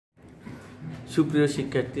সুপ্রিয়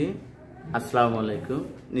শিক্ষার্থী, আসসালামু আলাইকুম।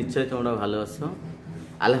 নিশ্চয়ই তোমরা ভালো আছো।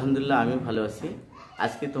 আলহামদুলিল্লাহ আমি ভালো আছি।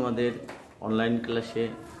 আজকে তোমাদের অনলাইন ক্লাসে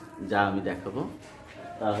যা আমি দেখাবো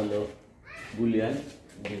তা হলো বুলিয়ান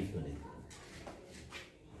বীজগণিত।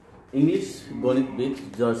 ইংলিশ গণিতবিদ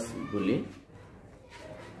জর্জ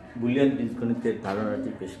বুলিয়ান বীজগণিতের ধারণাটি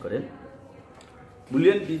পেশ করেন।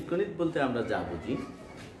 বুলিয়ান বীজগণিত বলতে আমরা যা বুঝি,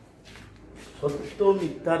 সত্য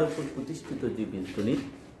মিথ্যার উপর প্রতিষ্ঠিত যে বীজগণিত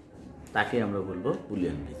তাকে আমরা বলবো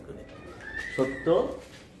বুলিয়ান বীজগণিত। সত্য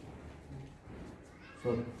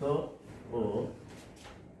ও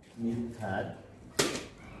মিথ্যার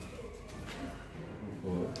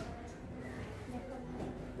উপর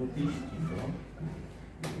প্রতিষ্ঠিত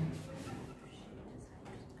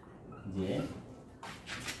যে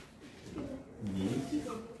বীজগণিত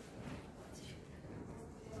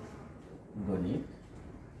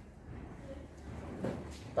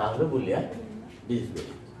তা হলো বুলিয়ান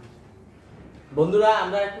বীজগণিত। বন্ধুরা,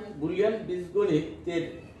 আমরা এখন বুলিয়ান বীজগণিতের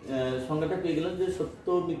সংজ্ঞাটা পেয়ে গেলাম যে সত্য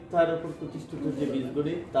মিথ্যার উপর প্রতিষ্ঠিত যে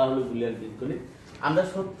বীজগণিত তা হলো বুলিয়ান বীজগণিত। আমরা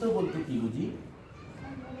সত্য বলতে কি বুঝি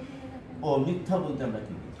ও মিথ্যা বলতে আমরা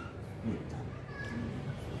কি বুঝি? মিথ্যা।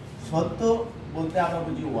 সত্য বলতে আমরা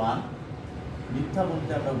বুঝি 1, মিথ্যা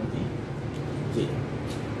বলতে আমরা বুঝি 0।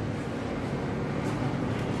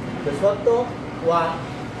 তো সত্য 1,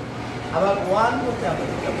 আবার 1 বলতে আমরা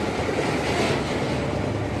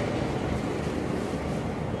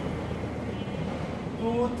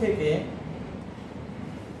 2 থেকে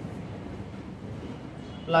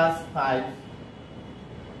 +5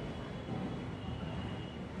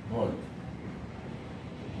 ভোল্ট।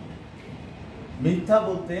 মিথ্যা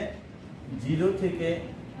বলতে 0 থেকে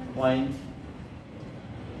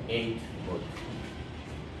 0.8 ভোল্ট।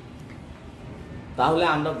 তাহলে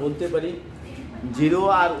আমরা বলতে পারি 0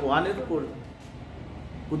 আর 1 এর উপর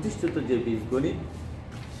প্রতিষ্ঠিত যে বীজগণিত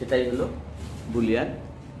সেটাই হলো বুলিয়ান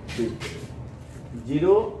বীজগণিত।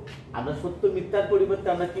 0 আমরা সত্য মিথ্যার পরিবর্তে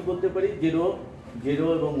আমরা কি বলতে পারি? 0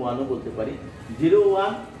 এবং 1ও বলতে পারি। 0,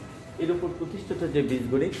 1 এর উপর প্রতিষ্ঠিত যে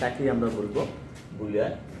বীজগণিত তাকেই আমরা বলবো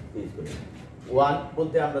বুলিয়ান বীজগণিত। 1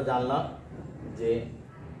 বলতে আমরা জানলাম যে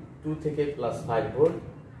 2 থেকে +5 ভোল্ট,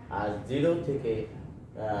 আর 0 থেকে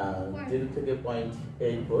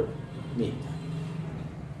 0.8 ভোল্ট মিথ্যা।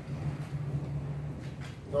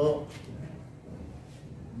 তো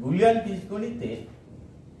বুলিয়ান বীজগণিতে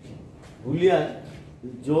বুলিয়ান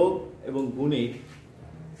যোগ এবং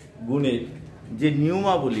গুণের যে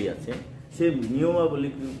নিয়মাবলী আছে সেই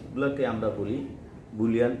নিয়মাবলীগুলোকে আমরা বলি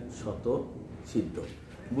বুলিয়ান স্বতঃসিদ্ধ।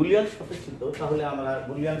 বুলিয়ান স্বতঃসিদ্ধ, তাহলে আমরা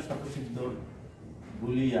বুলিয়ান স্বতঃসিদ্ধ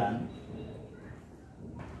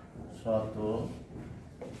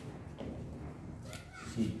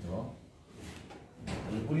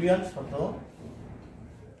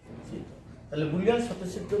তাহলে বুলিয়ান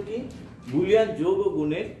স্বতঃসিদ্ধ কি? বুলিয়ান যোগ ও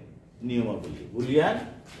গুণের নিয়মাবলী। বুলিয়ান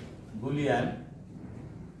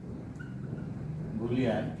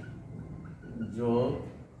যোগ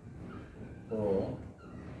ও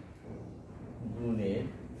গুণের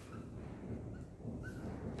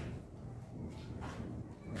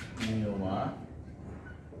নিয়মাবলী।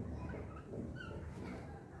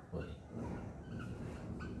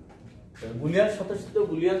 বুলিয়ান স্বতঃসিদ্ধ,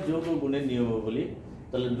 বুলিয়ান যোগ ও গুণের নিয়মাবলী।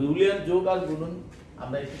 তাহলে বুলিয়ান যোগ আর গুণন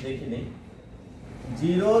আমরা একটু দেখে নেই।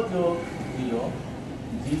 0 যোগ 0,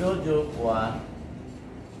 0 যোগ 1,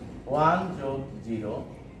 1 যোগ 0,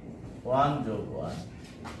 1 যোগ 1,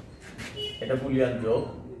 এটা বুলিয়ান যোগ।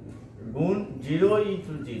 গুণ 0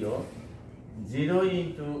 ইন্টু 0, 0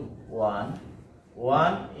 ইন্টু 1,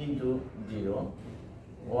 1 ইন্টু 0,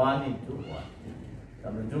 1 ইন্টু 1।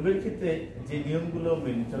 আমরা যোগের ক্ষেত্রে যে নিয়মগুলো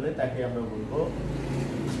মেনে চলে তাকে আমরা বলবো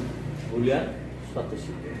বুলিয়ান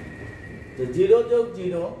স্বতঃসিদ্ধ। তো 0 যোগ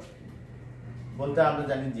 0 বলতে আমরা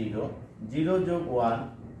জানি 0, 0 যোগ 1,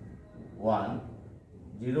 1,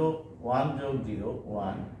 0, 1 যোগ 0,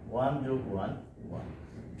 1, 1 যোগ 1, 1।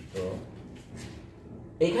 তো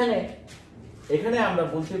এখানে আমরা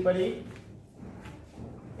বলতে পারি,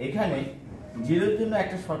 এখানে 0 এর জন্য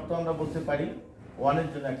একটা শর্ত আমরা বলতে পারি, 1 এর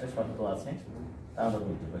জন্য একটা শর্ত আছে তা আমরা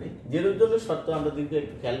বলতে পারি। 0 এর জন্য শর্ত আমরা যদি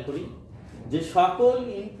একটু খেয়াল করি যে সকল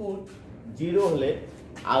ইনপুট 0 হলে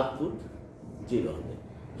আউটপুট 0 হবে।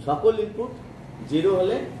 সকল ইনপুট 0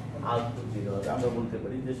 হলে আউটপুট 0 হবে। আমরা বলতে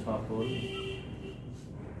পারি যে সকল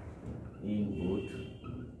ইনপুট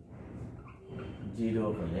 0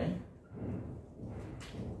 হলে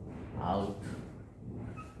আউটপুট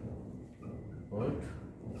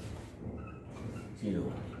 0,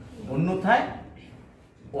 অন্যথায়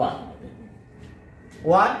 1 হবে।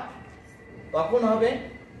 1 কখন হবে?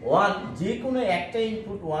 1 যে কোনো একটা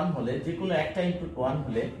ইনপুট 1 হলে,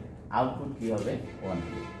 আউটপুট কি হবে? 1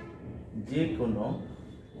 হবে। যে কোনো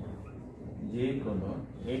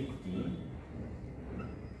একটি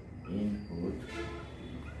ইনপুট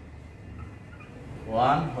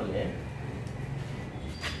 1 হলে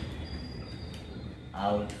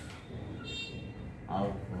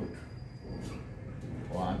আউটপুট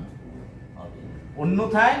 1 হবে,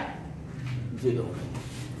 অন্যথায় 0 হবে।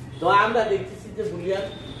 তো আমরা দেখতেছি যে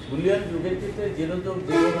বুলিয়ান যুগের ক্ষেত্রে 0 যোগ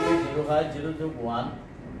 0 হলে 0 হয়, 0 যোগ 1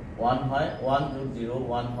 1 হয়, 1 যোগ 0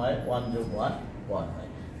 1 হয়, 1 যোগ 1 1 হয়।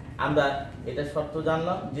 আমরা এটা শর্ত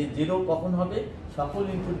জানলাম যে 0 কখন হবে, সকল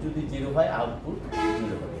ইনপুট যদি 0 হয় আউটপুট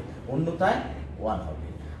 0 হবে, অন্যথায় 1 হবে।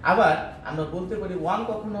 আবার আমরা বলতে পারি 1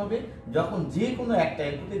 কখন হবে, যখন যে কোনো একটা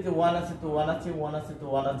ইনপুটে যে 1 আছে তো 1 আছে, 1 আছে তো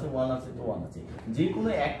 1 আছে, 1 আছে তো 1 আছে, যে কোনো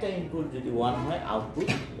একটা ইনপুট যদি 1 হয় আউটপুট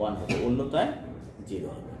 1 হবে, অন্যথায় 0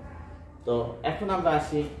 হবে। তো এখন আমরা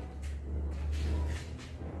আসি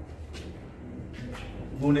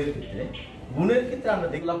গুণের ক্ষেত্রে আমরা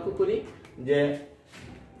লক্ষ্য করি যে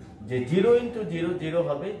 0 × 0 0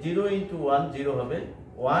 হবে, 0 × 1 0 হবে,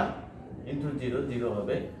 1 × 0 0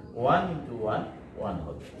 হবে, 1 × 1 1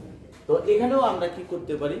 হবে। তো এখানেও আমরা কি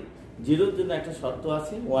করতে পারি, 0 এর জন্য একটা শর্ত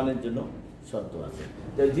আছে, 1 এর জন্য শর্ত আছে।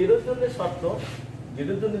 তো 0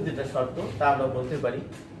 এর জন্য যেটা শর্ত তা আমরা বলতে পারি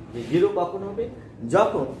যে 0 কখন হবে,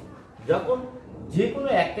 যখন যে কোনো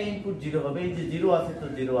একটা ইনপুট 0 হবে, এই যে 0 আছে তো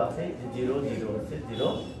 0 আছে, যে 0 0 আছে, 0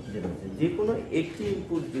 0 আছে, যে কোনো একটি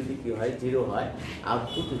ইনপুট যদি কি হয় 0 হয়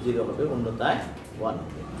আউটপুট 0 হবে, অন্যথায় 1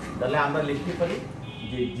 হবে। তাহলে আমরা লিখতে পারি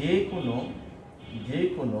যে যে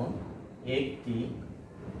কোনো একটি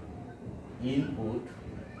ইনপুট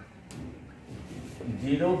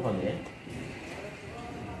 0 হলে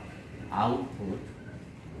আউটপুট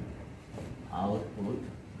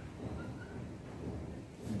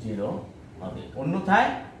 0 হবে, অন্যথায়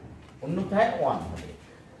 1 হবে।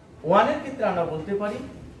 1 এর ক্ষেত্রে আমরা বলতে পারি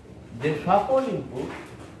যে সকল ইনপুট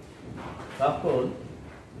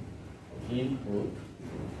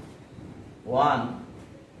 1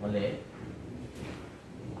 হলে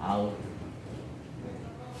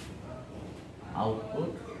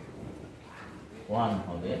আউটপুট 1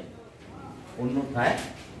 হবে, অন্যথায়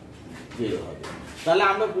 0 হবে। তাহলে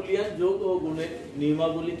আমরা বুলিয়ান যোগ ও গুণের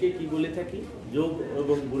নিয়মাবলীকে কি বলে থাকি, যোগ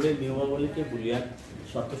এবং গুণের নিয়মাবলীকে বুলিয়ান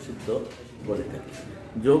স্বতঃসিদ্ধ বলে থাকি।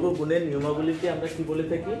 যোগ ও গুণের নিয়মাবলীকে আমরা কি বলে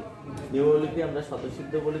থাকি, নিয়মাবলীকে আমরা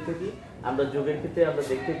স্বতঃসিদ্ধ বলে থাকি। আমরা যোগের ক্ষেত্রে আমরা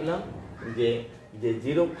দেখতে পেলাম যে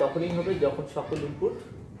 0 তখনই হবে যখন সকল ইনপুট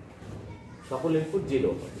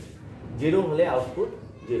 0 হবে, 0 হলে আউটপুট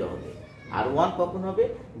 0 হবে। আর 1 কখন হবে,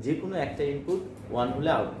 যে কোনো একটা ইনপুট 1 হলে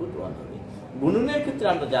আউটপুট 1 হবে। গুণনের ক্ষেত্রে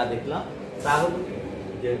আমরা যা দেখলাম তা হলো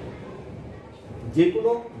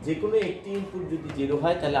যে কোনো একটি ইনপুট যদি 0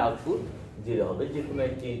 হয় তাহলে আউটপুট 0 হবে, যে কোনো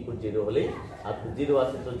একটি ইনপুট 0 হলে আউটপুট 0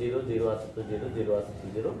 আছে তো 0 0 আছে তো 0 0 আছে তো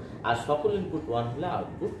 0, আর সকল ইনপুট 1 হলে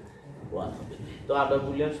আউটপুট 1 হবে। তো আমরা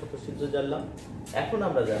বুলিয়ান স্বতঃসিদ্ধ জানলাম। এখন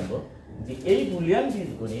আমরা জানবো যে এই বুলিয়ান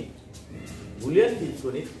বীজগণিত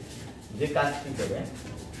যে কাজটি করে,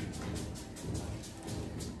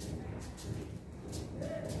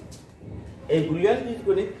 এই বুলিয়ান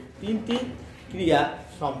বীজগণিত 3টি ক্রিয়া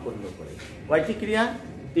সম্পন্ন করে। কয়টি ক্রিয়া?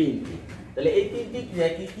 3টি। তাহলে এই 3টি ক্রিয়া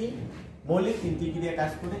কি? মৌলিক 3টি ক্রিয়া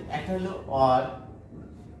কাজ করে। একটা হলো or,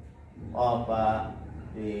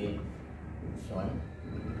 operation,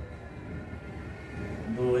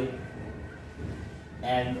 2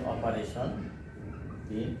 and operation,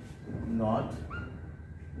 3 not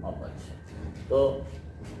operation.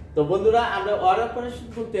 তো বন্ধুরা, আমরা অর অপারেশন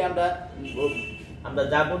বলতে আমরা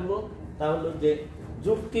যা বলবো তা হলো যে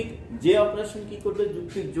যুক্তিক যে অপারেশন কি করবে,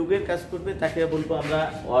 যুক্তিক যোগের কাজ করবে, তাকে বলবো আমরা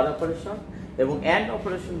অর অপারেশন। এবং এন্ড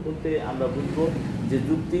অপারেশন বলতে আমরা বুঝবো যে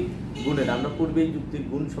যুক্তিক গুণের, আমরা পূর্বেই যুক্তিক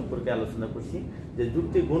গুণ সম্পর্কে আলোচনা করছি, যে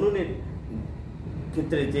যুক্তিক গুণনের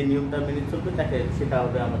ক্ষেত্রে যে নিয়মটা মেনে চলবে সেটা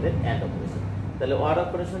হবে আমাদের এন্ড অপারেশন। তাহলে অর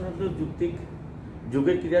অপারেশন হলো যুক্তিক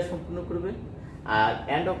যোগের ক্রিয়া সম্পন্ন করবে, আর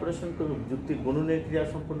এন্ড অপারেশন করবে যুক্তিক গুণনের ক্রিয়া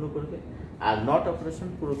সম্পন্ন করবে, আর নট অপারেশন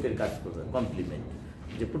পূরকের কাজ করবে, কমপ্লিমেন্ট,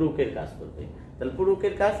 যে পূরকের কাজ করবে। তাহলে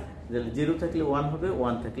পূরকের কাজ 0 থাকলে 1 হবে,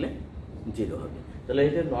 1 থাকলে 0 হবে। তাহলে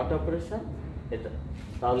এটা নট অপারেশন এটা।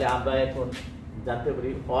 তাহলে আমরা এখন জানতে পারি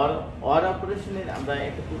অর অপারেশনের আমরা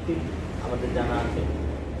একটা প্রতীক আমাদের জানা আছে,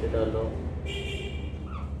 সেটা হলো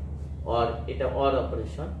অর, এটা অর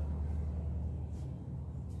অপারেশন,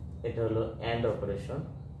 এটা হলো এন্ড অপারেশন,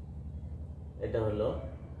 এটা হলো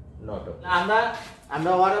নট অপারেশন।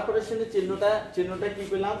 আমরা অর অপারেশনের চিহ্নটা কি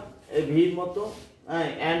পেলাম, এই ভির মতো,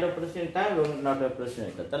 এন্ড অপারেশন এটা এবং নট অপারেশন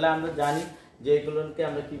এটা। তাহলে আমরা জানি যে এগুলোকে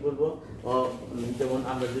আমরা কি বলবো, যেমন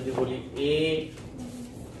আমরা যদি বলি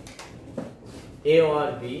এ অর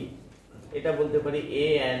বি, এটা বলতে পারি এ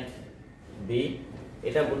এন্ড বি,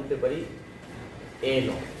 এটা বলতে পারি এ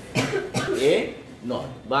নট। এ নট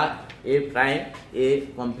বা এ প্রাইম, এ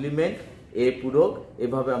কমপ্লিমেন্ট, এ পূরক,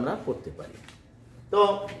 এভাবে আমরা করতে পারি। তো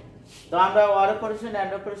আমরা ওয়ার অপারেশন,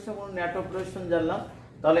 অ্যান্ড অপারেশন এবং নেট অপারেশন জানলাম।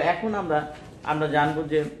 তাহলে এখন আমরা জানবো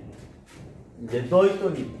যে দ্বৈত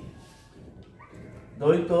নীতি।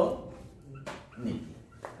 দ্বৈত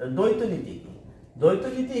নীতি কি? দ্বৈত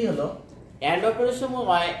নীতি হলো অ্যান্ড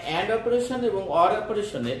অপারেশন এবং অর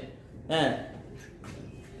অপারেশনের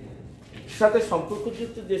সাথে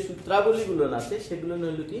সম্পর্কযুক্ত যে সূত্রাবলীগুলো আছে সেগুলো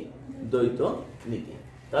হলো কি দ্বৈত নীতি।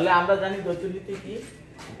 তাহলে আমরা জানি দ্বৈত নীতি কি,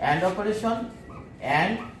 অ্যান্ড অপারেশন,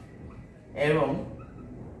 অ্যান্ড এবং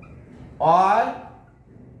অর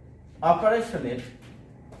অপারেশনের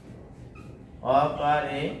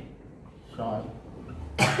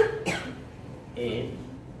এর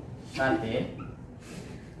সাথে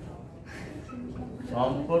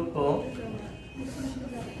সম্পর্কযুক্ত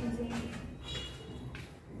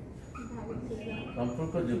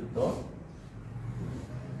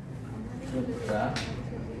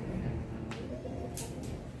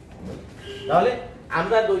তাহলে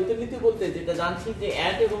আমরা দ্বৈত নীতি বলতে যেটা জানছি যে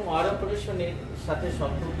অ্যান্ড এবং অর অপারেশনের সাথে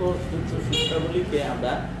সম্পর্কযুক্ত সূত্রাবলীকে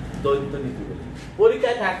আমরা দ্বৈত নীতি বলি।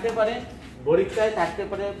 পরীক্ষায় থাকতে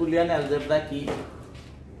পারে বুলিয়ান অ্যালজেব্রা কি,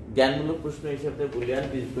 জ্ঞানমূলক প্রশ্ন হিসেবে বুলিয়ান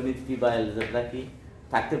বীজগণিত কি বা অ্যালজেব্রা কি,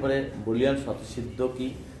 থাকতে পারে বুলিয়ান স্বতঃসিদ্ধ কি,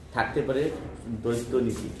 থাকতে পারে দ্বৈত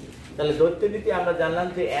নীতি কি। তাহলে দ্বৈত নীতি আমরা জানলাম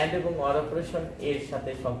যে অ্যান্ড এবং অর অপারেশন এর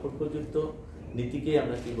সাথে সম্পর্কযুক্ত নীতিকে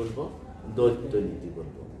আমরা কি বলবো, দ্বৈত নীতি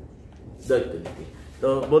বলবো, দ্বৈত নীতি। তো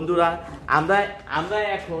বন্ধুরা আমরা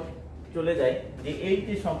এখন চলে যাই যে এই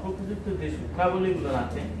যে সম্পর্কযুক্ত যে সূত্রাবলীগুলো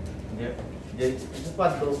আছে, যে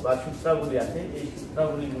উপপাদ্য বা সূত্রাবলী আছে, এই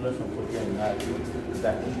সূত্রাবলীগুলো সম্পর্কে আমরা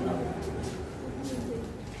দেখি।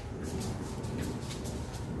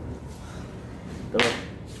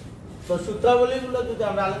 তো সূত্রাবলীগুলো যদি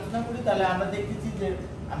আমরা আলোচনা করি তাহলে আমরা দেখতেছি যে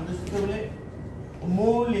আমাদের সূত্রাবলী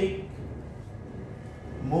মৌলিক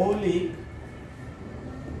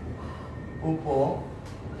উপপাদ্য।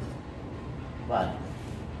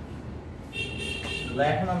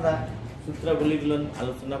 এখন আমরা সূত্রাবলীগুলো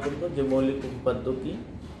আলোচনা করবো যে মৌলিক উপপাদ্য কি।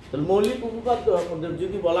 তাহলে মৌলিক উপপাদ্য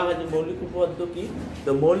যদি বলা হয় যে মৌলিক উপপাদ্য কি, তো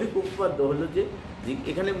মৌলিক উপপাদ্য হলো যে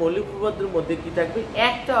এখানে মৌলিক উপপাদ্যের মধ্যে কি থাকবে,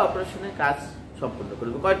 একটা অপারেশনের কাজ সম্পন্ন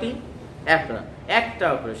করবে। কয়টি? একটা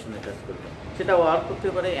অপারেশনের কাজ করবে, সেটা ওয়ার করতে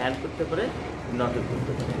পারে, অ্যান্ড করতে পারে, নট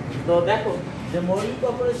করতে পারে। তো দেখো যে মৌলিক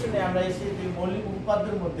অপারেশনে আমরা এসে যে মৌলিক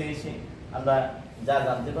উপপাদ্যের মধ্যে এসে আমরা যা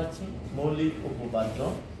জানতে পারছি মৌলিক উপপাদ্য,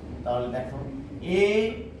 তাহলে দেখো এ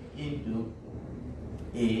ইন্টু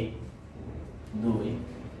এ 2,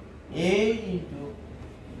 এ ইন্টু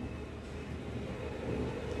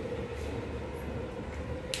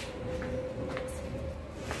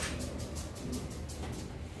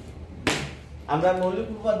আমরা মৌলিক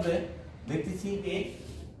উপপাদ্যে দেখতেছি যে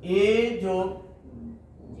এ যোগ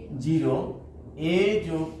 0, এ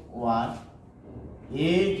যোগ 1,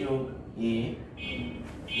 এ যোগ এ,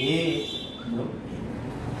 এ যোগ এ।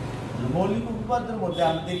 মৌলিক উপপাদ্যের মধ্যে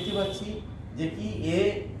আমরা দেখতে পাচ্ছি যে কি এ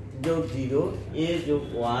যোগ 0, এ যোগ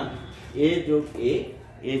 1, এ যোগ এ,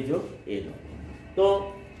 এ যোগ এ। তো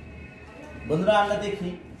বন্ধুরা আমরা দেখি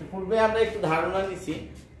পূর্বে আমরা একটু ধারণা নিছি,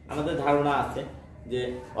 আমাদের ধারণা আছে যে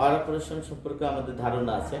অর অপারেশন সম্পর্কে আমাদের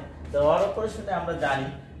ধারণা আছে। তো অর অপারেশনে আমরা জানি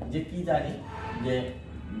যে কি জানি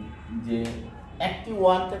যে একটি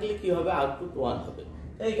 1 থাকলে কি হবে, আউটপুট 1 হবে।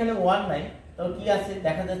 তো এখানে 1 নাই, তো কি আছে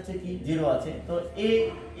দেখা যাচ্ছে কি 0 আছে। তো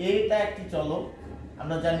এটা একটি চলক,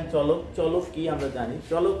 আমরা জানি চলক কি, আমরা জানি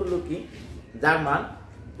চলক হলো কি যার মান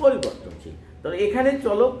পরিবর্তনশীল। তো এখানে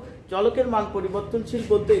চলকের মান পরিবর্তনশীল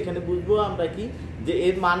বলতে এখানে বুঝবো আমরা কি যে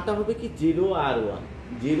এর মানটা হবে কি 0 আর 1,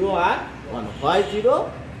 0 আর 1, হয় 0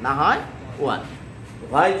 না হয় 1,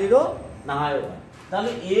 হয় 0 না হয় 1।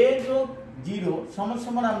 তাহলে a যোগ 0 সমান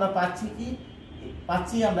সমান আমরা পাচ্ছি কি,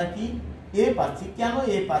 আমরা কি a পাচ্ছি। কেন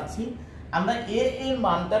a পাচ্ছি, আমরা a এর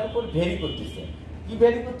মানটার উপর ভেরি করতেছি। কি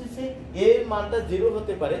ভেরি করতেছি, a এর মানটা 0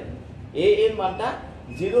 হতে পারে, a এর মানটা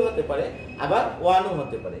 0 হতে পারে, আবার 1 ও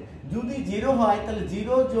হতে পারে। যদি 0 হয় তাহলে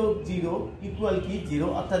 0 যোগ 0 ইকুয়াল কি 0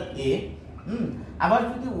 অর্থাৎ a। আবার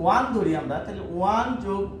যদি 1 ধরি আমরা তাহলে 1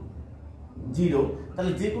 যোগ 0,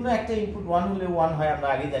 তাহলে যে কোনো একটা ইনপুট 1 হলে 1 হয়, আমরা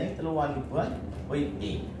আগে জানি। তাহলে 1 ইকুয়াল ওই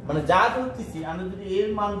a, মানে যা ধরতেছি আমরা যদি এর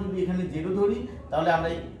মান যদি এখানে 0 ধরি তাহলে আমরা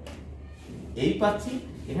এই পাচ্ছি,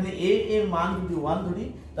 এখানে a এর মান যদি 1 ধরি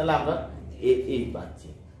তাহলে আমরা এই পাচ্ছি।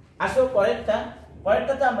 আসলে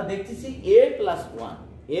পরেরটাতে আমরা দেখতেছি a প্লাস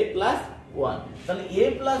 1, তাহলে a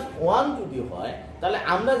প্লাস 1 যদি হয় তাহলে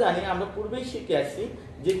আমরা জানি, আমরা পূর্বেই শিখে আসছি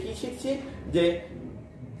যে কি শিখছি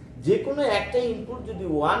যে কোনো একটা ইনপুট যদি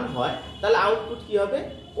 1 হয় তাহলে আউটপুট কি হবে,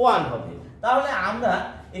 1 হবে। তাহলে আমরা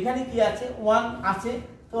এখানে কি আছে 1 আছে,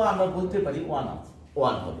 তো আমরা বলতে পারি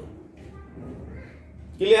 1 হবে।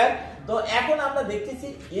 ক্লিয়ার? তো এখন আমরা দেখতেছি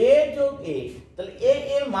a যোগ a, তাহলে a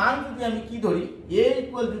এর মান যদি আমি কি ধরি, a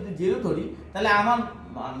ইকুয়াল যদি 0 ধরি, তাহলে আমার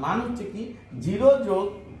মান হচ্ছে কি 0 যোগ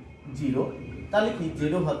 0, তাহলে কি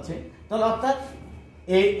 0 হচ্ছে, তাহলে অর্থাৎ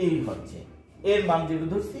a এই হচ্ছে, এর মান 0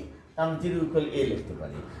 ধরছি, কারণ 0 ইকুয়াল a লিখতে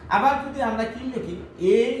পারি। আবার যদি আমরা কি লিখি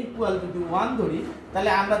a ইকুয়াল যদি 1 ধরি,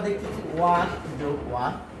 তাহলে আমরা দেখতেছি 1 যোগ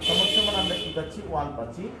 1 সমান আমরা কি পাচ্ছি 1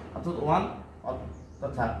 পাচ্ছি, অর্থাৎ 1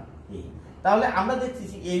 তথা a। তাহলে আমরা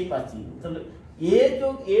দেখতেছি a পাচ্ছি, তাহলে a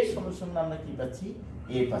যোগ a সমান আমরা কি পাচ্ছি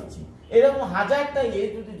a পাচ্ছি। এরকম হাজারটা a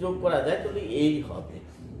যদি যোগ করা যায় তাহলে এই হবে।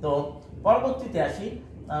 তো পরবর্তীতে আসি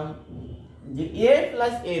যে a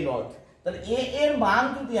প্লাস a নট, তাহলে a এর মান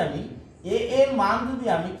যদি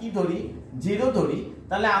আমি কি ধরি 0 ধরি,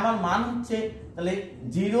 তাহলে আমার মান হচ্ছে তাহলে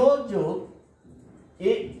 0 যোগ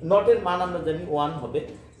a নটের মান আমরা জানি 1 হবে,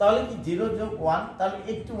 তাহলে কি 0 যোগ 1, তাহলে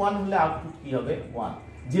একটু 1 হলে আউটপুট কি হবে 1,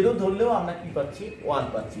 0 ধরলেও আমরা কি পাচ্ছি 1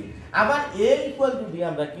 পাচ্ছি। আবার a ইকুয়াল যদি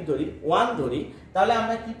আমরা কি ধরি 1 ধরি, তাহলে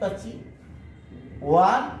আমরা কি পাচ্ছি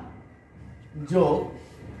 1 যোগ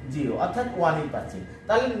 0 অর্থাৎ 1ই পাচ্ছি।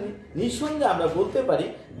 তাহলে নিঃসন্দেহে আমরা বলতে পারি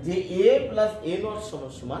যে a প্লাস a নট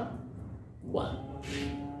সমান 1।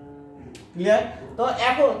 ক্লিয়ার? তো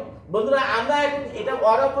এখন বন্ধুরা আমরা এখন এটা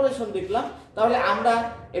অর অপারেশন দেখলাম, তাহলে আমরা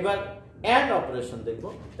এবার এন্ড অপারেশন দেখব।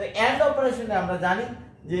 তো এন্ড অপারেশনে আমরা জানি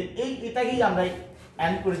যে এটাকেই আমরা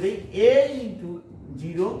এন্ড করে দেই, a into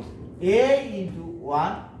 0 a into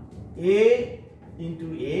 1 a into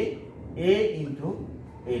a into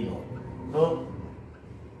a not. তো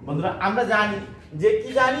বন্ধুরা আমরা জানি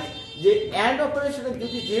যে এন্ড অপারেশনে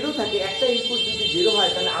যদি 0 থাকে, একটা ইনপুট যদি 0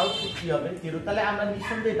 হয় তাহলে আউটপুট কি হবে 0, তাহলে আমরা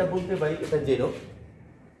নিঃসন্দেহে এটা বলতে পারি এটা 0।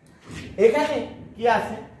 এখানে কি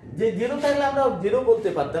আছে যে 0 থাকলে আমরা 0 বলতে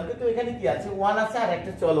পারতাম, কিন্তু এখানে কি আছে 1 আছে আর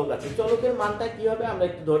একটা চলক আছে। চলকের মানটা কি হবে আমরা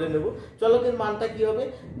একটু ধরে নেব, চলকের মানটা কি হবে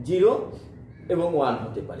 0 এবং 1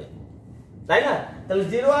 হতে পারে, তাই না? তাহলে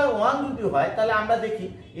 0 আর 1 যদি হয় তাহলে আমরা দেখি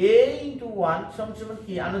a ইনটু 1 সমান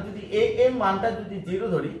কি, আমরা যদি a এর মানটা যদি 0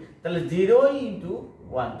 ধরি তাহলে 0 ইনটু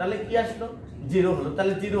 1, তাহলে কি আসলো 0 হলো,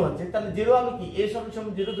 তাহলে 0 হচ্ছে, তাহলে 0 আমি কি a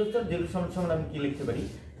সমান 0 ধরতাম, 0 সমান আমি কি লিখতে পারি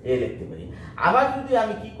a লিখতে পারি। আবার যদি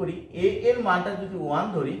আমি কি করি a এর মানটা যদি 1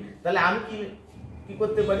 ধরি, তাহলে আমি কি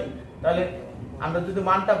করতে পারি, তাহলে আমরা যদি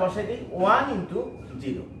মানটা বসাই দিই 1 ইনটু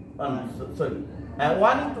 0 সরি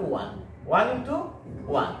 1 ইনটু 1 ইনটু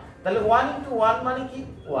 1, তাহলে 1 ইনটু 1 মানে কি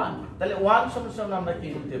 1, তাহলে 1 সমান আমরা কি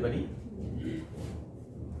বলতে পারি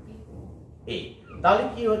a। তাহলে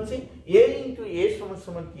কি হচ্ছে a ইনটু a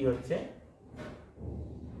সমান কি হচ্ছে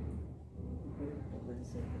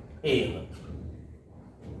a হচ্ছে।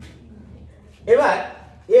 এবার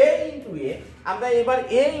a ইনটু a আমরা এবার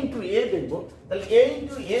a ইনটু a দেখব, তাহলে a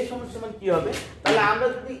ইনটু a সমান কি হবে, তাহলে আমরা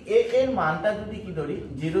যদি a এর মানটা যদি কি ধরি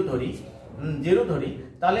 0 ধরি,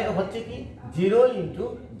 তাহলে হচ্ছে কি 0 ইনটু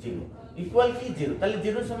 0 ইকুয়াল কি 0, তাহলে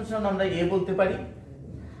 0 সমান আমরা a বলতে পারি।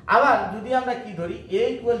 আবার যদি আমরা কি ধরি a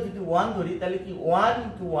ইকুয়াল যদি 1 ধরি, তাহলে কি 1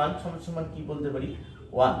 ইনটু 1 সমান কি বলতে পারি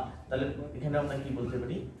 1, তাহলে এখানে আমরা কি বলতে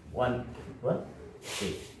পারি 1 ইকুয়াল a,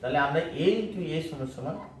 তাহলে আমরা a ইনটু a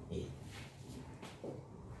সমান a।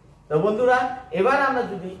 তো বন্ধুরা এবার আমরা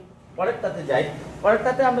যদি পরেরটাতে যাই,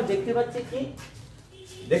 পরেরটাতে আমরা দেখতে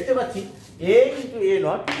পাচ্ছি a ইনটু a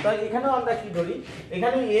নট, তাহলে এখানেও আমরা কি ধরি,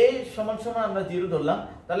 এখানে a সমান আমরা 0 ধরলাম,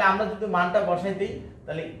 তাহলে আমরা যদি মানটা বসাই দিই,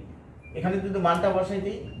 তাহলে এখানে যদি মানটা বসাই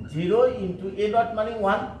দিই 0 ইনটু a নট মানে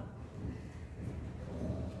 1,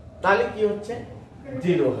 তাহলে কি হচ্ছে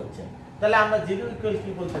 0 হচ্ছে, তাহলে আমরা 0 ইকুয়াল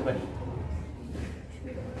কি বলতে পারি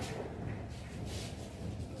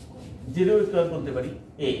 0 ইকুয়াল বলতে পারি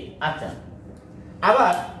a। আচ্ছা,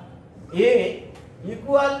 আবার a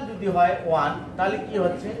ইকুয়াল যদি হয় 1, তাহলে কি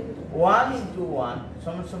হচ্ছে 1 ইনটু 1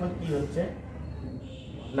 সমান কি হচ্ছে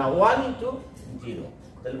না 1 ইনটু 0,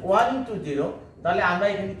 তাহলে 1 ইনটু 0, তাহলে আমরা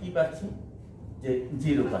এখানে কি পাচ্ছি যে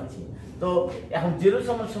 0 পাচ্ছি। তো এখন 0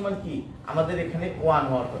 সমান কি আমাদের এখানে 1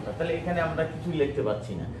 হওয়ার কথা, তাহলে এখানে আমরা কিছুই লিখতে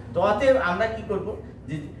পাচ্ছি না। তো অতএব আমরা কি করব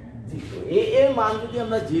যে a এর মান যদি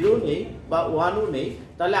আমরা 0 নেই বা 1 ও নেই,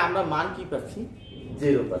 তাহলে আমরা মান কি পাচ্ছি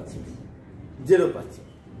 0 পাচ্ছি,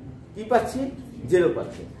 কি পাচ্ছি 0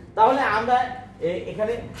 পাচ্ছি। তাহলে আমরা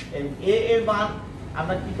এখানে a এর মান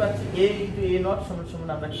আমরা কি পাচ্ছি a ইনটু a নট সমান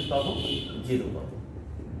আমরা কি পাবো 0 পাবো।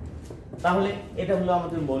 তাহলে এটা হলো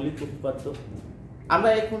আমাদের মৌলিক উপপাদ্য। আমরা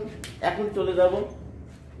এখন চলে যাব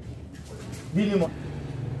বিনিময়।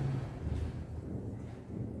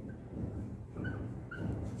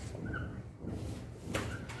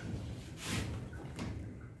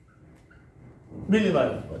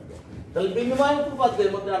 উপপাদ্য, তাহলে বিনিময় উপপাদ্যের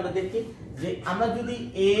মধ্যে আমরা দেখি যে আমরা যদি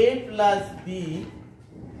a plus b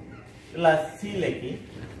plus c লিখি,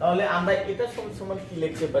 তাহলে আমরা এটা সমান কি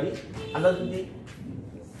লিখতে পারি, আমরা যদি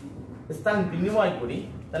স্থান বিনিময় করি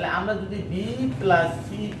তাহলে আমরা যদি b + c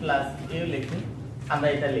 + a লিখি আমরা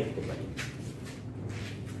এটা লিখতে পারি।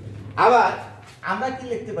 আবার আমরা কি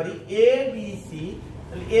লিখতে পারি a b c,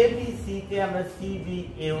 তাহলে a b c কে আমরা c b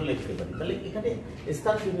a ও লিখতে পারি। তাহলে এখানে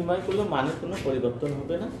স্থান বিনিময় করলে মানের কোনো পরিবর্তন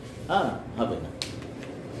হবে না, হবে না।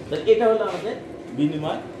 তাহলে এটা হলো আমাদের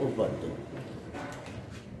বিনিময় উপপাদ্য।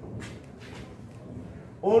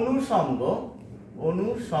 অনুষঙ্গ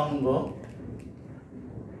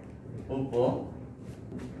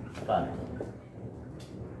উপপাদ্য,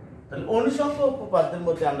 তাহলে অনুষঙ্গ উপপাদ্যের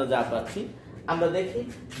মধ্যে আমরা যা পাচ্ছি, আমরা দেখি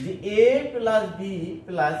যে a + b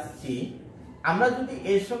 + c, আমরা যদি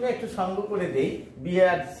এর সঙ্গে একটা সঙ্গ করে দেই, b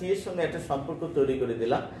আর c এর সঙ্গে একটা সম্পর্ক তৈরি করে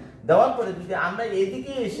দিলাম, দেওয়ার পরে যদি আমরা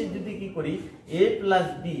এদিকে এসে যদি কি করি a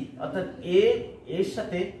 + b, অর্থাৎ a এর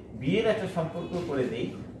সাথে b এর একটা সম্পর্ক করে দেই,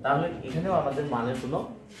 তাহলে এখানেও আমাদের মানের কোনো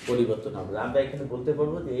পরিবর্তন হবে। আমরা এখানে বলতে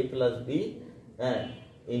পারবো যে a + b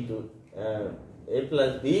into a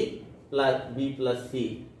 + b + b + c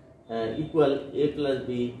equal a + b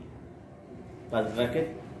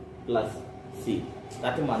 + c,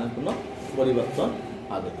 তাতে মানের কোনো পরিবর্তন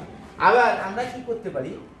হবে না। আবার আমরা কি করতে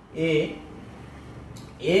পারি,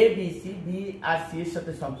 a b c, b R c এর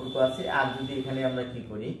সাথে সম্পর্ক আছে, আর যদি এখানে আমরা কি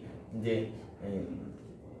করি যে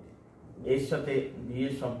এর সাথে b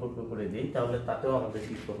এর সম্পর্ক করে দিই, তাহলে তাতেও আমাদের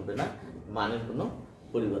কি হবে না, মানের কোনো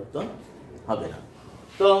পরিবর্তন হবে না।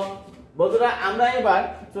 তো বন্ধুরা আমরা এবার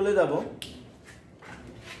চলে যাব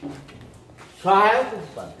সহায়ক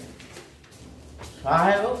উপপাদ্য।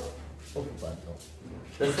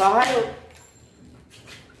 তো সহায়ক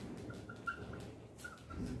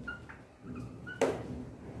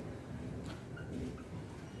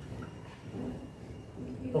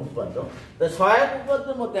উপপাদ্য, তো সহায়ক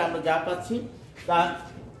উপপাদ্যের মধ্যে আমরা যা পাচ্ছি তা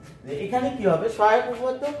এখানে কি হবে, সহায়ক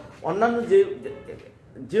উপপাদ্য অন্যান্য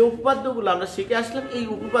যে উপপাদ্যগুলো আমরা শিখে আসলাম, এই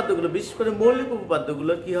উপপাদ্যগুলো বিশেষ করে মৌলিক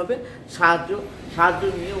উপপাদ্যগুলো কি হবে, সাহায্য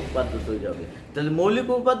নিয়ে উপপাদ্য তৈরি হবে। তাহলে মৌলিক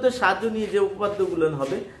উপপাদ্য সাহায্য নিয়ে যে উপপাদ্যগুলো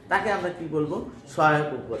হবে তাকে আমরা কি বলবো, সহায়ক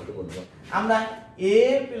উপপাদ্য বলবো। আমরা a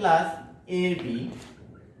 + ab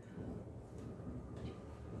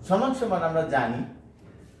সমান আমরা জানি,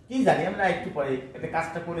 কি জানি আমরা একটু পরে এটা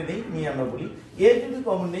কাজটা করে দেই, নিয়ে আমরা বলি a যদি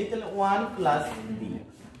কমন নেই তাহলে 1 + b,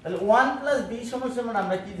 তাহলে 1 + b সমান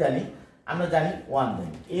আমরা কি জানি, আমরা জানি 1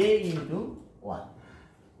 জানি, a × 1,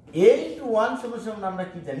 a × 1 সমান আমরা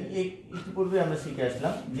কি জানি, একটু পূর্বে আমরা শিখে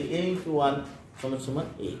আসলাম যে a × 1 সমান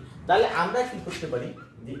a। তাহলে আমরা কি করতে পারি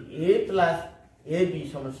যে a + ab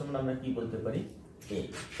সমান আমরা কি বলতে পারি a।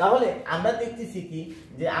 তাহলে আমরা দেখতেছি কি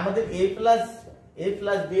যে আমাদের a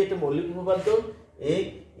 + b এটা মৌলিক উপপাদ্য, a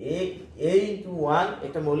 × 1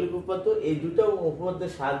 এটা মৌলিক উপপাদ্য, এই দুটো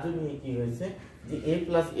উপপাদ্যের সাহায্য নিয়ে কি হয়েছে যে a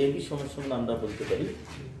 + ab সমান আমরা বলতে পারি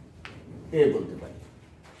a বলতে পারি,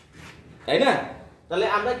 তাই না? তাহলে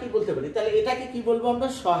আমরা কি বলতে পারি, তাহলে এটাকে কি বলবো, আমরা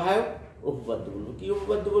সহায়ক উপপাদ্য বলবো। কি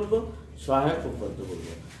উপপাদ্য বলবো, সহায়ক উপপাদ্য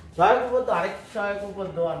বলবো। সহায়ক উপপাদ্য, আরেকটি সহায়ক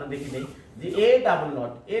উপপাদ্য আমরা দেখি নেই যে a ডাবল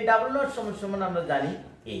নট সমান আমরা জানি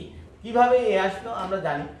a। কিভাবে a আসলো আমরা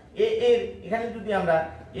জানি, এখানে যদি আমরা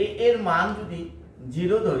a এর মান যদি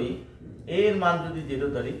 0 ধরি, a এর মান যদি 0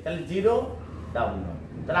 ধরি তাহলে 0 ডাবল নট।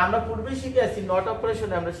 তাহলে আমরা পূর্বে শিখে আসছি নট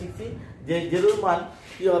অপারেশনে, আমরা শিখছি যে 0 মান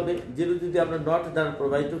কি হবে, 0 যদি আমরা নট দ্বারা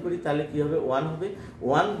প্রবাহিত করি তাহলে কি হবে, 1 হবে,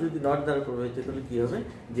 1 যদি নট দ্বারা প্রবাহিত করলে কি হবে,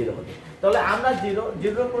 0 হবে। তাহলে আমরা 0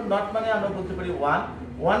 এর উপর নট মানে আমরা বলতে পারি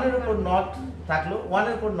 1 এর উপর নট থাকলো, 1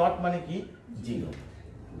 এর উপর নট মানে কি 0,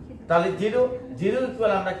 তাহলে 0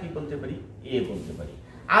 ইকুয়াল আমরা কি বলতে পারি, a বলতে পারি।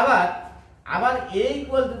 আবার a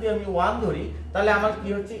ইকুয়াল যদি আমি 1 ধরি তাহলে আমার কি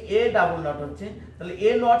হচ্ছে, a ডাবল নট হচ্ছে, তাহলে a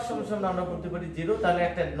নট সমান আমরা বলতে পারি 0, তাহলে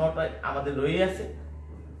একটা নট আমাদের রয়ে আছে,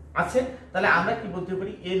 তাহলে আমরা কি বলতে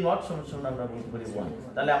পারি, a নট সমান আমরা বলতে পারি 1,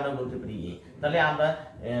 তাহলে আমরা বলতে পারি a। তাহলে আমরা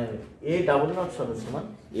a ডাবল নট সমান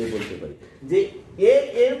a বলতে পারি। যে a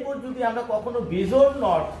এর উপর যদি আমরা কখনো বিজোড়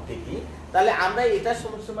নট দেখি তাহলে আমরা এটা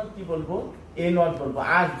সমান কি বলবো, a নট বলবো।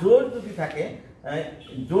 আর জোড় যদি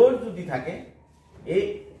থাকে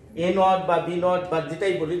a নট বা b নট বা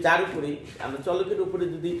যেটাই বলি, যার উপরে আমরা চলকের উপরে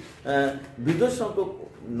যদি বিজোড় সংখ্যক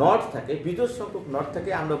নট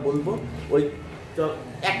থাকে আমরা বলবো ওই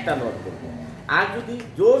একটা নট করবো। আর যদি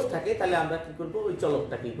জোড় থাকে তাহলে আমরা কি করবো, ওই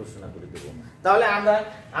চলকটাকে ঘোষণা করে দেবো। তাহলে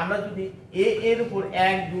আমরা যদি a এর উপর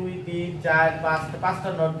 1 2 3 4 5 5টা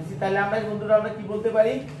নট দিচ্ছি, তাহলে আমরা বন্ধুরা আমরা কি বলতে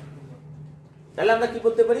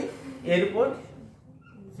পারি, এর উপর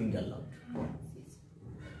সিঙ্গেল নট।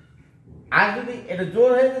 আর যদি এটা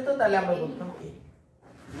জোড় হয়ে যেত তাহলে আমরা বলতাম a।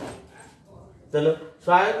 তাহলে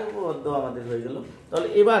সহায়ক উপপাদ্য আমাদের হয়ে গেল। তাহলে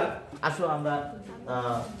এবার আসো আমরা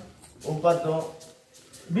উপপাদ্য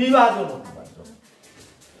বিভাজন উপপাদ্য।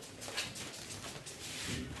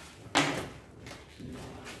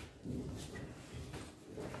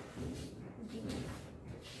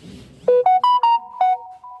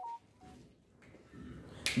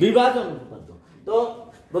 বিভাজন উপপাদ্য। তো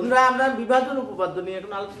বন্ধুরা আমরা বিভাজন উপপাদ্য নিয়ে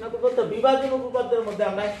এখন আলোচনা করবো। তো বিভাজন উপপাদ্যের মধ্যে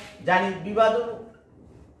আমরা জানি বিভাজন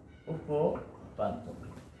উপপাদ্য,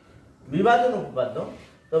 বিভাজন উপপাদ্য।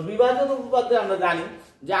 তো বিভাজন উপপাদ্যে আমরা জানি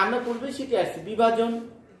যে আমরা পূর্বে শিখে আসছি বিভাজন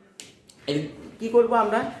কি করব,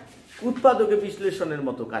 আমরা উৎপাদকে বিশ্লেষণের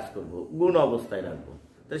মতো কাজ করব, গুণ অবস্থায় রাখবো,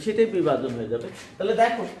 তাহলে সেটাই বিভাজন হয়ে যাবে। তাহলে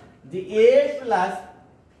দেখো যে a plus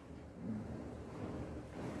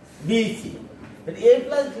BC, a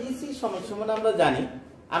plus BC সমান সমান আমরা জানি,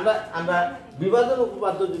 আমরা বিভাজন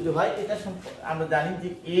উপপাদ্য যদি হয় এটা আমরা জানি যে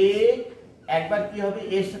a একবার কি হবে,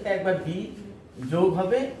 এর সাথে একবার বি যোগ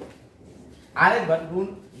হবে, আরেকবার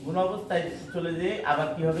গুণ অবস্থায় চলে যেয়ে আবার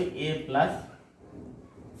কি হবে a প্লাস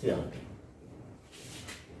সি হবে।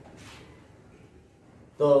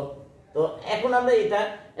 তো তো এখন আমরা এটা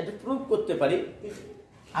প্রুভ করতে পারি।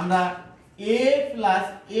 আমরা a plus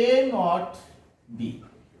a not be,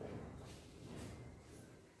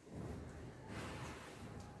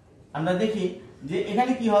 আমরা দেখি যে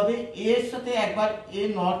এখানে কি হবে, a এর সাথে একবার a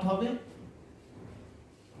নট হবে,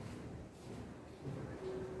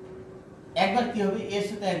 একবার কি হবে এর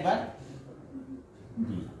সাথে একবার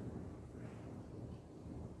বি।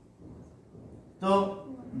 তো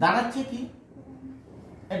দাঁড়াচ্ছে কি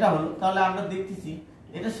এটা হলো, তাহলে আমরা দেখতেছি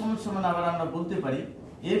এটা সমান সমান আবার আমরা বলতে পারি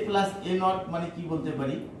a প্লাস a নট মানে কি বলতে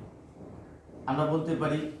পারি, আমরা বলতে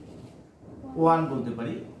পারি 1 বলতে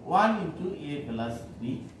পারি 1 ইন্টু a প্লাস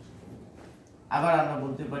বি, আবার আমরা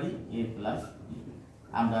বলতে পারি a প্লাস বি,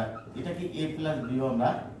 আমরা এটাকে a প্লাস বিও আমরা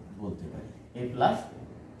বলতে পারি a প্লাস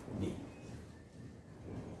বি।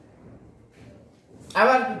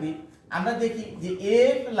 আবার যদি আমরা দেখি যে a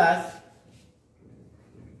প্লাস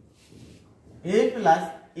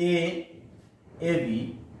a বি,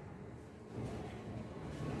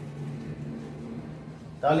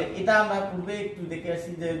 তাহলে এটা আমরা পূর্বে একটু দেখে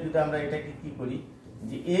আসি যে যদি আমরা এটাকে কি করি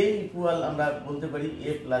যে a ইকুয়াল আমরা বলতে পারি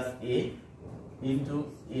a plus a into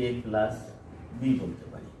a plus B বলতে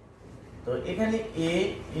পারি। তো এখানে a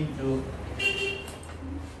ইন্টু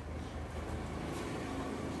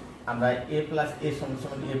আমরা a প্লাস a সমান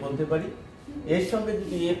সমান a বলতে পারি, এর সঙ্গে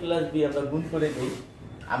যদি a প্লাস বি আমরা গুণ করে দিই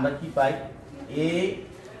আমরা কি পাই a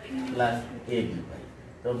প্লাস a বি পাই।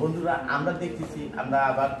 তো বন্ধুরা আমরা দেখতেছি আমরা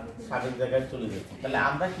আবার সাবেক জায়গায় চলে যাচ্ছি, তাহলে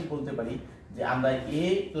আমরা কি বলতে পারি যে আমরা a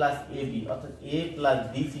প্লাস a বি অর্থাৎ a প্লাস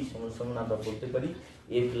বি সি সমান সমান আমরা বলতে পারি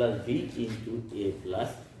a plus B into a plus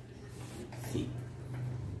C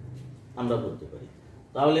আমরা বলতে পারি।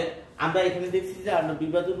 তাহলে আমরা এখানে দেখছি যে আমরা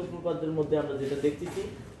বিভাজন উপপাদ্যের মধ্যে আমরা যেটা দেখতেছি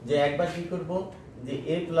যে একবার কি করব যে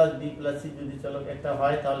a plus B plus C যদি চলক একটা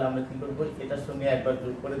হয় তাহলে আমরা কি করব এটার সঙ্গে একবার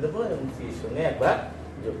যোগ করে দেব এবং সি এর সঙ্গে একবার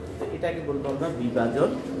যোগ করে দেব, এটাকে বলবো আমরা বিভাজন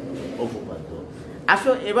উপপাদ্য।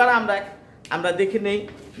 আসো এবার আমরা দেখে নেই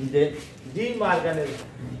যে ডি মর্গানের,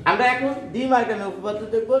 আমরা এখন ডি মর্গানের উপপাদ্য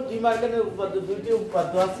দেখব। ডি মর্গানের উপপাদ্য দুইটি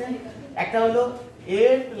উপপাদ্য আছে, একটা হলো a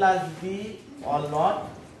plus B all not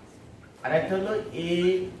আর একটা হলো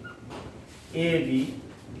a বি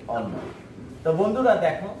অল নট। তো বন্ধুরা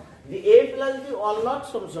দেখো যে a plus B all not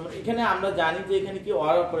সমান এখানে আমরা জানি যে এখানে কি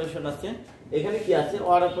অর অপারেশন আছে, এখানে কি আছে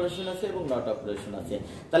অর অপারেশন আছে এবং নট অপারেশন আছে।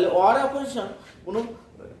 তাহলে অর অপারেশন কোন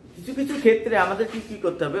কিছু কিছু ক্ষেত্রে আমাদের কি কি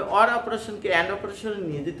করতে হবে, অর অপারেশনকে অ্যান্ড অপারেশনে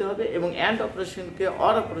নিয়ে যেতে হবে এবং অ্যান্ড অপারেশনকে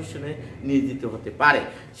অর অপারেশনে নিয়ে যেতে হতে পারে।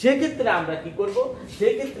 সেক্ষেত্রে আমরা কি করব,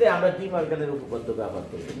 সেক্ষেত্রে আমরা ডি মর্গানের উপপাদ্য ব্যবহার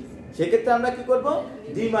করব। সেক্ষেত্রে আমরা কি করব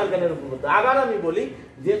ডি মর্গানের উপপাদ্য। আবার আমি বলি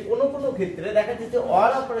যে কোনো কোনো ক্ষেত্রে দেখা যাচ্ছে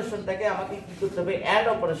অর অপারেশনটাকে আমাকে কি করতে হবে অ্যান্ড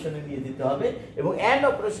অপারেশনে নিয়ে যেতে হবে এবং অ্যান্ড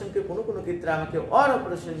অপারেশনকে কোনো কোনো ক্ষেত্রে আমাকে অর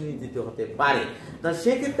অপারেশনে নিয়ে যেতে হতে পারে। তা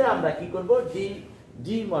সেক্ষেত্রে আমরা কি করব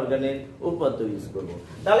ডি মর্গানের উপপাদ্য ইউজ করব।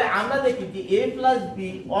 তাহলে আমরা দেখি যে a plus B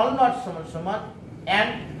all not সমান সমান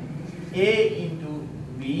এন্ড a ইনটু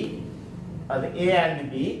বি, অর্থাৎ a এন্ড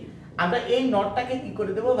বি, আমরা এই নটটাকে কি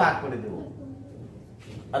করে দেব ভাগ করে দেব,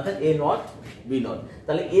 অর্থাৎ a নট বি নট।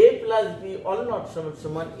 তাহলে a plus B all not সমান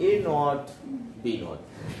সমান a নট বি নট।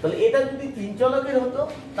 তাহলে এটা যদি তিন চলকের হতো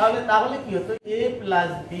তাহলে কি হতো a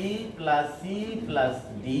plus B plus C plus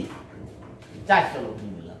D, চার চলক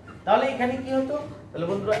নিয়ে নিলাম। তাহলে এখানে কি হতো, তাহলে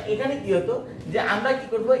বন্ধুরা এখানে কি হতো যে আমরা কি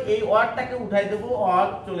করব এই ওয়ার্ডটাকে উঠাই দেব,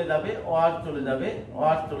 ওয়ার্ড চলে যাবে ওয়ার্ড চলে যাবে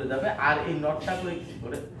ওয়ার্ড চলে যাবে আর এই নটটা করে কি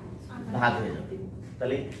করে ভাগ হয়ে যাবে,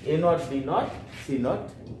 তাহলে a not be not C not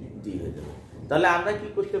D হয়ে যাবে। তাহলে আমরা কি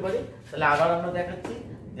করতে পারি, তাহলে আবার আমরা দেখাচ্ছি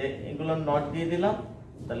যে এগুলো নট দিয়ে দিলাম,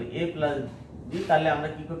 তাহলে a প্লাস বি, তাহলে আমরা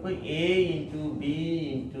কি করব a into B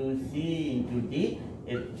into C into D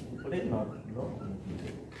এর উপরে নট হলো।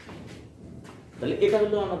 তাহলে এটা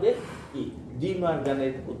হলো আমাদের কি ডি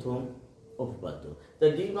মর্গানের প্রথম উপপাদ্য। তো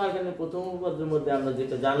ডি মর্গানের প্রথম উপপাদ্যের মধ্যে আমরা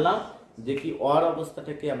যেটা জানলাম যে কি অর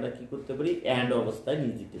অবস্থাটাকে আমরা কি করতে পারি অ্যান্ড অবস্থায়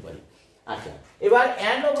নিয়ে যেতে পারি। আচ্ছা, এবার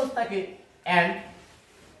এন্ড অবস্থাকে এন্ড,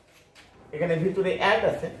 এখানে ভিতরে এন্ড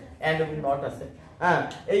আছে, এন্ড এবং নট আছে। হ্যাঁ,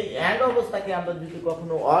 এই এন্ড অবস্থাকে আমরা যদি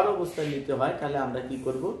কখনো অর অবস্থায় নিতে হয় তাহলে আমরা কি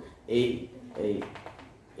করব, এই এই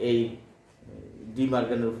এই ডি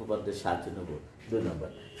মর্গানের উপপাদ্যের সাহায্য নেব 2 নম্বর।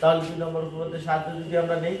 তাহলে 2 নম্বর উপপাদ্যের সাহায্য যদি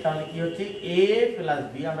আমরা নেই তাহলে কি হচ্ছে a প্লাস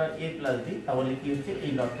b, আমরা a প্লাস b, তাহলে কি হচ্ছে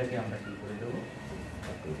এই নটটাকে আমরা কি করে দেব,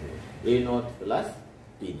 a not plus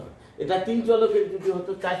b not. এটা 3 চলকের যদি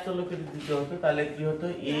হতো, 4 চলকের যদি হতো তাহলে কি হতো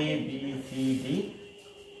a b c d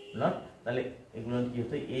not, তাহলে এগুলো কি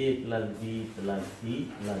হতো a plus b plus c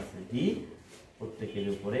plus d, প্রত্যেকের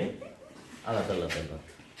উপরে আলাদা আলাদা নট।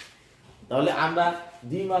 তাহলে আমরা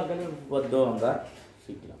ডি মর্গানের উপপাদ্য আমরা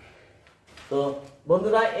শিখলাম। তো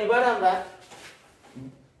বন্ধুরা এবার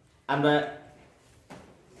আমরা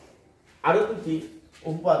আরো দুটি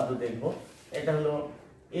উপপাদ্য দেখব। এটা হলো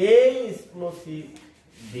a এক্সক্লুসিভ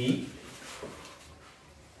b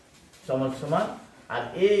সমান সমান আর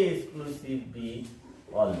a exclusive b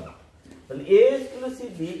all not. তাহলে a এক্সক্লুসিভ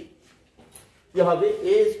b কি হবে,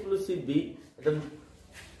 a এক্সক্লুসিভ b, এটা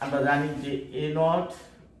আমরা জানি যে a not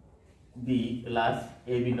b plus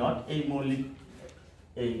a b not, এই মৌলিক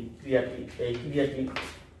এই ক্রিয়াটি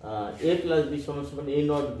a প্লাস b সমান সমান a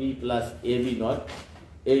not b plus a b not,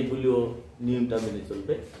 এইগুলিও নিয়মটা মেনে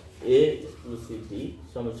চলবে। a এক্সক্লুসিভ b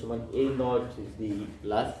সমান সমান a not b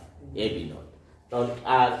plus a b not. তাহলে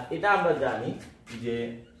আর এটা আমরা জানি যে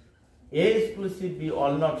a exclusive b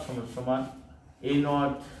all not সমান সমান a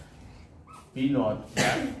not b not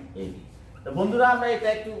plus a b। তো বন্ধুরা আমরা এটা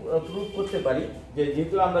একটু প্রুফ করতে পারি যে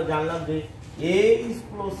যেহেতু আমরা জানলাম যে a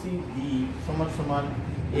এক্সক্লুসিভ b সমান সমান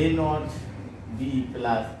a not b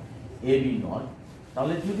plus a b not,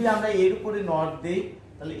 তাহলে যদি আমরা এর উপরে নট দেই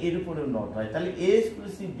তাহলে এর উপরেও নট হয়, তাহলে a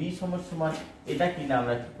এক্সক্লুসিভ b সমান সমান এটা কিনা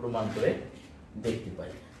আমরা একটু প্রমাণ করে দেখতে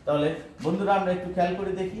পাই। তাহলে বন্ধুরা আমরা একটু খেয়াল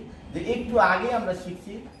করে দেখি যে একটু আগে আমরা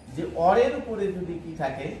শিখছি যে অরের উপরে যদি কি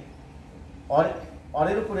থাকে,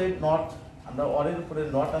 অরের উপরে নট, আমরা অরের উপরে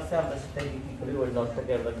নট আছে, আমরা সেটাকে কি করি, ওই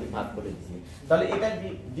নটটাকে আমরা কি ভাগ করে দিচ্ছি। তাহলে এটা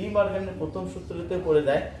ডি মর্গানের প্রথম সূত্রতে পড়ে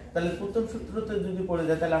যায়, তাহলে প্রথম সূত্রতে যদি পড়ে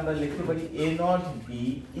যায় তাহলে আমরা লিখতে পারি a not b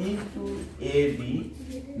into a b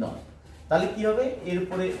not. তাহলে কি হবে, এর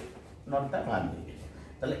উপরে নটটা ভাগ দিয়ে দেব।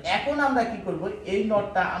 তাহলে এখন আমরা কি করব, এই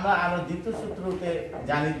নটটা আমরা দ্বিতীয় সূত্রতে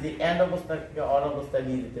জানি যে এন্ড অবস্থা থেকে অর অবস্থায়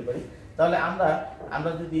নিয়ে যেতে পারি। তাহলে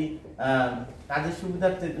আমরা যদি কাজের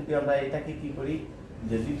সুবিধার্থে যদি আমরা এটাকে কি করি,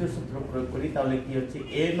 যে দ্বিতীয় সূত্র প্রয়োগ করি, তাহলে কি হচ্ছে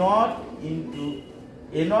a not into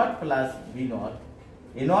a not plus b not,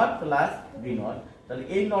 a not plus b not. তাহলে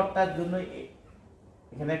এই নটটার জন্য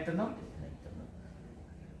এখানে একটা নট, এখানে একটা নট,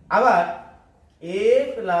 আবার a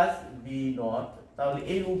প্লাস b নট, তাহলে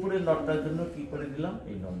এই উপরের নটটার জন্য কি করে দিলাম,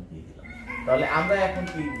 এই নট দিয়ে দিলাম। তাহলে আমরা এখন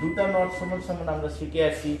কি দুটো নট সমান সমান আমরা শিখে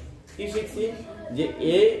আসি, কি শিখছি যে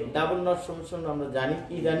a ডাবল নট সমান সমান আমরা জানি,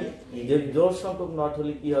 কি জানি যে জোড় সংখ্যক নট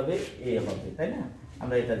হলে কি হবে, a হবে, তাই না,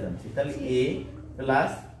 আমরা এটা জানছি। তাহলে a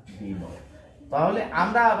প্লাস b নট। তাহলে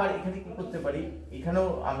আমরা আবার এখানে কি করতে পারি, এখানেও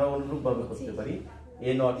আমরা অনুরূপ ভাবে করতে পারি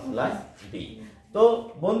a নট প্লাস b। তো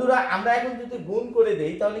বন্ধুরা আমরা এখন যদি গুণ করে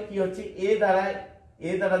দেই তাহলে কি হচ্ছে, a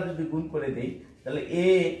দ্বারা যদি গুণ করে দেই তাহলে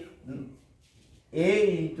a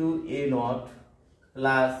into a not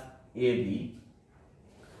plus a b,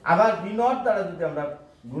 আবার b নট দ্বারা যদি আমরা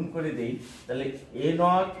গুণ করে দেই তাহলে a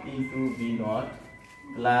not into b not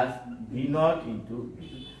plus b not into b।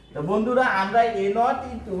 তো বন্ধুরা আমরা a নট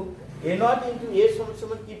ইনটু a সমান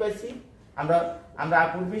সমান কি পাইছি, আমরা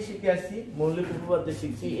পূর্বে শিখে আসছি, মৌলিক উপপাদ্য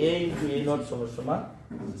শিখছি a ইনটু a নট সমান সমান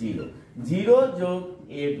 0, 0 যোগ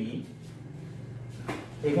ab,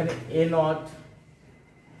 এখানে a not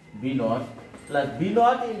b not plus b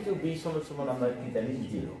not into b সমান সমান আমরা কি জানি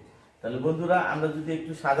 0। তাহলে বন্ধুরা আমরা যদি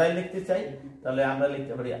একটু সাজায় লিখতে চাই তাহলে আমরা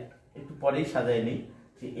লিখতে পারি, একটু পরেই সাজায় নেই,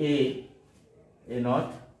 যে a নট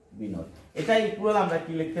b নট, এটা ইকুয়াল আমরা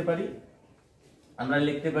কি লিখতে পারি, আমরা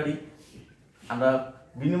লিখতে পারি, আমরা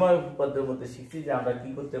বিনিময় উপপাদ্যের মধ্যে শিখছি যে আমরা কি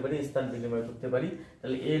করতে পারি, স্থান বিনিময় করতে পারি।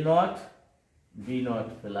 তাহলে a not b not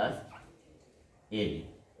plus a b,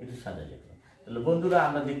 একটু সাজায় লিখলাম। তাহলে বন্ধুরা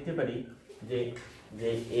আমরা দেখতে পারি যে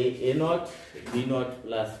a not b not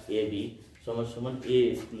plus a b সমান সমান a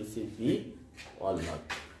exclusive b all not.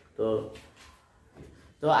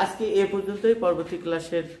 তো আজকে এ পর্যন্তই, পরবর্তী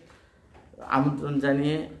ক্লাসের আমন্ত্রণ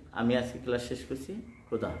জানিয়ে আমি আজকে ক্লাস শেষ করছি।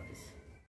 খোদা হাফেজ।